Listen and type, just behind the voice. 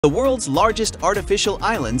The world's largest artificial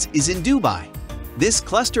islands is in Dubai. This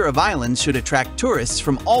cluster of islands should attract tourists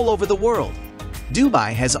from all over the world.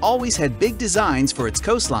 Dubai has always had big designs for its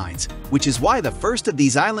coastlines, which is why the first of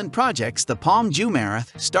these island projects, the Palm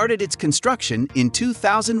Jumeirah, started its construction in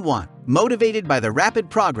 2001. Motivated by the rapid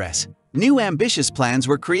progress, new ambitious plans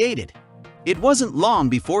were created. It wasn't long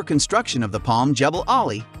before construction of the Palm Jebel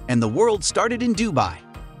Ali, and the world started in Dubai.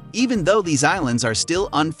 Even though these islands are still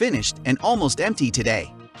unfinished and almost empty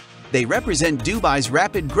today, they represent Dubai's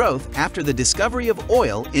rapid growth after the discovery of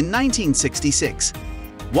oil in 1966.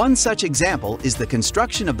 One such example is the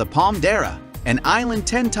construction of the Palm Deira, an island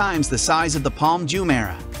 10 times the size of the Palm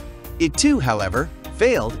Jumeirah. It too, however,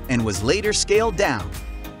 failed and was later scaled down.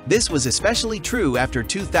 This was especially true after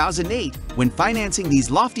 2008, when financing these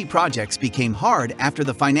lofty projects became hard after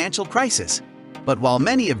the financial crisis. But while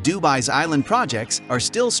many of Dubai's island projects are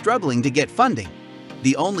still struggling to get funding,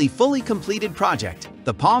 the only fully completed project,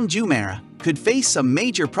 the Palm Jumeirah, could face some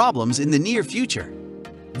major problems in the near future.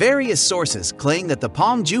 Various sources claim that the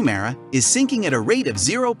Palm Jumeirah is sinking at a rate of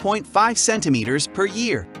 0.5 centimeters per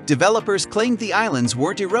year. Developers claimed the islands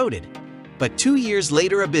weren't eroded. But 2 years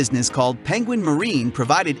later, a business called Penguin Marine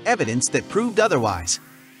provided evidence that proved otherwise.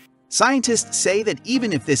 Scientists say that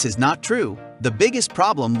even if this is not true, the biggest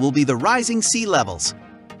problem will be the rising sea levels.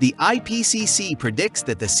 The IPCC predicts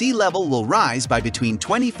that the sea level will rise by between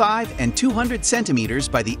 25 and 200 centimeters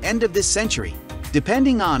by the end of this century,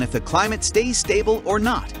 depending on if the climate stays stable or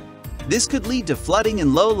not. This could lead to flooding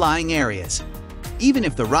in low-lying areas. Even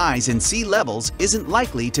if the rise in sea levels isn't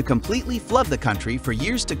likely to completely flood the country for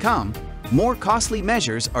years to come, more costly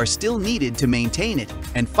measures are still needed to maintain it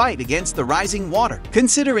and fight against the rising water.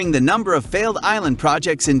 Considering the number of failed island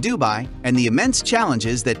projects in Dubai and the immense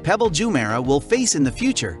challenges that Palm Jumeirah will face in the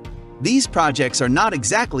future, these projects are not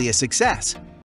exactly a success.